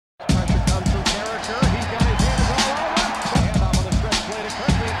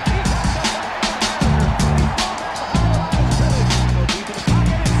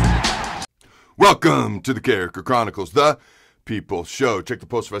Welcome to the Carriker Chronicles, the People Show. Check the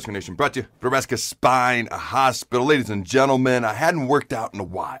post for Western Nation. Brought to you by Nebraska Spine Hospital. Ladies and gentlemen, I hadn't worked out in a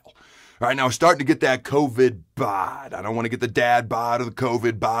while. All right, now I'm starting to get that COVID bod. I don't want to get the dad bod or the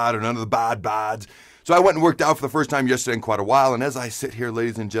COVID bod or none of the bods. So I went and worked out for the first time yesterday in quite a while. And as I sit here,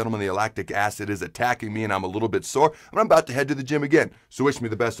 ladies and gentlemen, the lactic acid is attacking me and I'm a little bit sore. And I'm about to head to the gym again. So wish me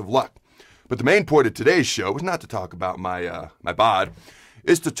the best of luck. But the main point of today's show is not to talk about my bod.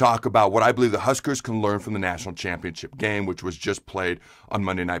 Is to talk about what I believe the Huskers can learn from the national championship game, which was just played on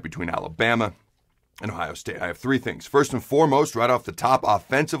Monday night between Alabama and Ohio State. I have three things. First and foremost, right off the top,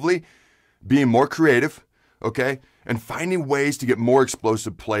 offensively, being more creative, okay, and finding ways to get more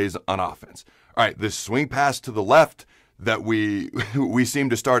explosive plays on offense. All right, this swing pass to the left that we seem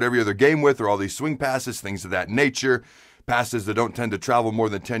to start every other game with, or all these swing passes, things of that nature, passes that don't tend to travel more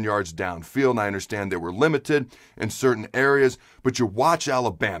than 10 yards downfield. And I understand they were limited in certain areas, but you watch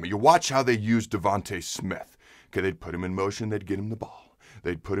Alabama. You watch how they use Devontae Smith. Okay, they'd put him in motion, they'd get him the ball.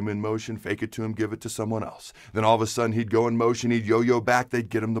 They'd put him in motion, fake it to him, give it to someone else. Then all of a sudden he'd go in motion, he'd yo-yo back,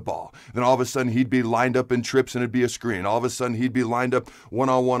 they'd get him the ball. Then all of a sudden he'd be lined up in trips and it'd be a screen. All of a sudden he'd be lined up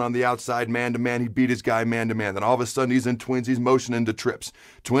one-on-one on the outside, man-to-man. He'd beat his guy man-to-man. Then all of a sudden he's in twins, he's motioning to trips.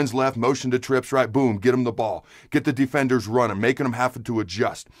 Twins left, motion to trips, right, boom, get him the ball. Get the defenders running, making them have to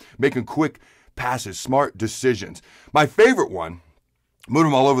adjust. Making quick passes, smart decisions. My favorite one, move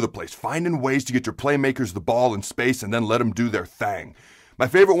them all over the place. Finding ways to get your playmakers the ball in space and then let them do their thing. My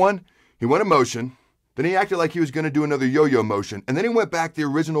favorite one, he went in motion, then he acted like he was going to do another yo-yo motion, and then he went back the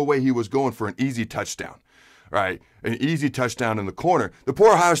original way he was going for an easy touchdown, right? An easy touchdown in the corner. The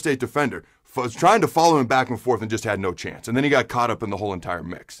poor Ohio State defender was trying to follow him back and forth and just had no chance, and then he got caught up in the whole entire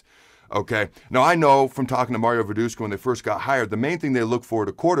mix, okay? Now, I know from talking to Mario Verduzco when they first got hired, the main thing they look for at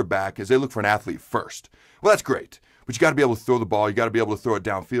a quarterback is they look for an athlete first. Well, that's great. But you got to be able to throw the ball. You got to be able to throw it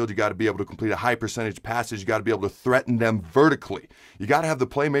downfield. You got to be able to complete a high percentage passes. You got to be able to threaten them vertically. You got to have the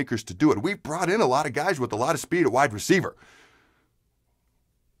playmakers to do it. We've brought in a lot of guys with a lot of speed at wide receiver.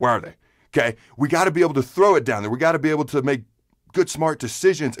 Where are they? Okay, we got to be able to throw it down there. We got to be able to make good, smart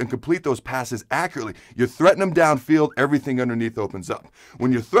decisions and complete those passes accurately. You threaten them downfield, everything underneath opens up.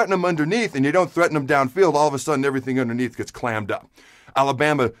 When you threaten them underneath and you don't threaten them downfield, all of a sudden everything underneath gets clammed up.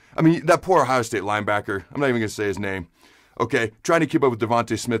 Alabama, I mean, that poor Ohio State linebacker, I'm not even going to say his name, okay, trying to keep up with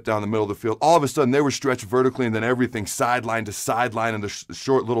Devontae Smith down the middle of the field. All of a sudden, they were stretched vertically, and then everything sideline to sideline, and the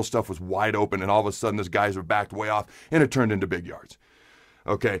short little stuff was wide open, and all of a sudden, those guys were backed way off, and it turned into big yards.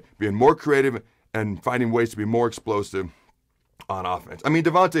 Okay, being more creative and finding ways to be more explosive on offense. I mean,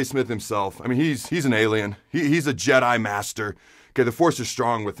 Devontae Smith himself, I mean, he's an alien. He's a Jedi master. Okay, the Force is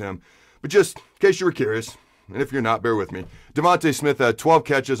strong with him. But just in case you were curious, and if you're not, bear with me. Devontae Smith had 12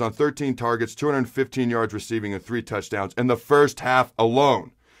 catches on 13 targets, 215 yards receiving, and 3 touchdowns in the first half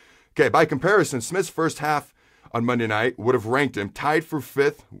alone. Okay, by comparison, Smith's first half on Monday night would have ranked him tied for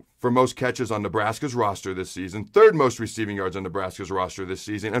 5th for most catches on Nebraska's roster this season, 3rd most receiving yards on Nebraska's roster this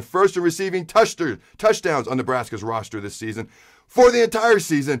season, and 1st in receiving touchdowns on Nebraska's roster this season for the entire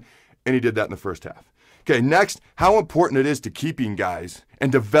season, and he did that in the first half. Okay, next, how important it is to keeping guys and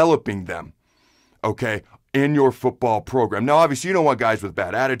developing them, okay, in your football program. Now, obviously, you don't want guys with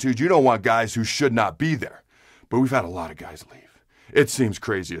bad attitudes. You don't want guys who should not be there. But we've had a lot of guys leave. It seems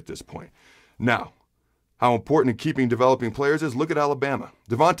crazy at this point. Now, how important in keeping developing players is, look at Alabama.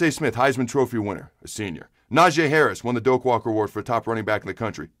 Devontae Smith, Heisman Trophy winner, a senior. Najee Harris won the Doak Walker Award for top running back in the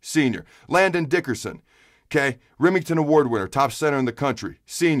country, senior. Landon Dickerson, okay, Remington Award winner, top center in the country,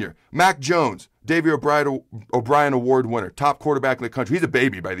 senior. Mac Jones, Davey O'Brien Award winner, top quarterback in the country. He's a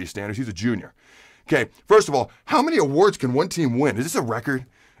baby by these standards. He's a junior. Okay, first of all, how many awards can one team win? Is this a record?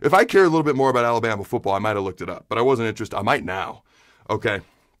 If I cared a little bit more about Alabama football, I might have looked it up, but I wasn't interested. I might now, okay?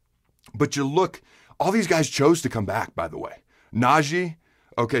 But you look, all these guys chose to come back, by the way. Najee,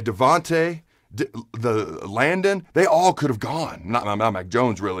 okay, Devontae, the Landon, they all could have gone. Not Mac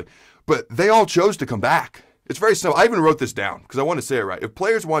Jones, really, but they all chose to come back. It's very simple. I even wrote this down because I want to say it right. If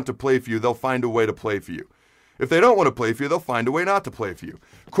players want to play for you, they'll find a way to play for you. If they don't want to play for you, they'll find a way not to play for you.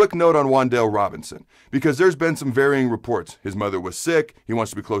 Quick note on Wan'Dale Robinson, because there's been some varying reports. His mother was sick, he wants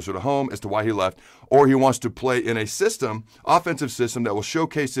to be closer to home as to why he left, or he wants to play in a system, offensive system, that will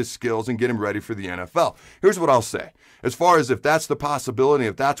showcase his skills and get him ready for the NFL. Here's what I'll say. As far as if that's the possibility,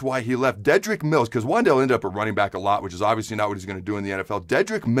 if that's why he left, Dedrick Mills, because Wan'Dale ended up a running back a lot, which is obviously not what he's going to do in the NFL.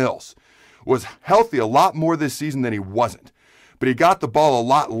 Dedrick Mills was healthy a lot more this season than he wasn't. But he got the ball a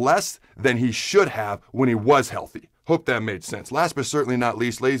lot less than he should have when he was healthy. Hope that made sense. Last but certainly not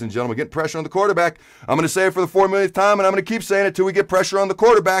least, ladies and gentlemen, get pressure on the quarterback. I'm going to say it for the 4 millionth time, and I'm going to keep saying it till we get pressure on the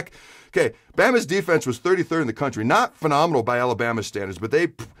quarterback. Okay, Bama's defense was 33rd in the country. Not phenomenal by Alabama standards, but they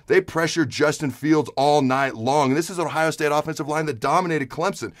pressured Justin Fields all night long. And this is an Ohio State offensive line that dominated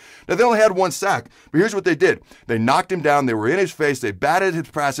Clemson. Now, they only had one sack, but here's what they did. They knocked him down. They were in his face. They batted his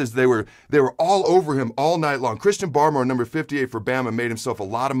passes. They were all over him all night long. Christian Barmore, number 58 for Bama, made himself a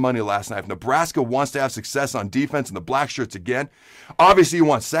lot of money last night. If Nebraska wants to have success on defense in the black shirts again, obviously you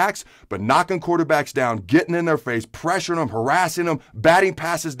want sacks, but knocking quarterbacks down, getting in their face, pressuring them, harassing them, batting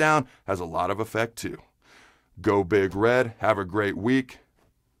passes down has a lot of effect too. Go Big Red. Have a great week.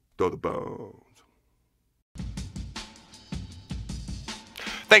 Throw the bones.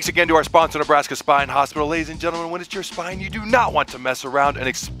 Thanks again to our sponsor, Nebraska Spine Hospital. Ladies and gentlemen, when it's your spine, you do not want to mess around, and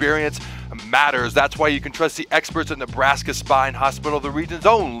experience matters. That's why you can trust the experts at Nebraska Spine Hospital, the region's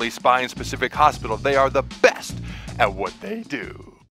only spine-specific hospital. They are the best at what they do.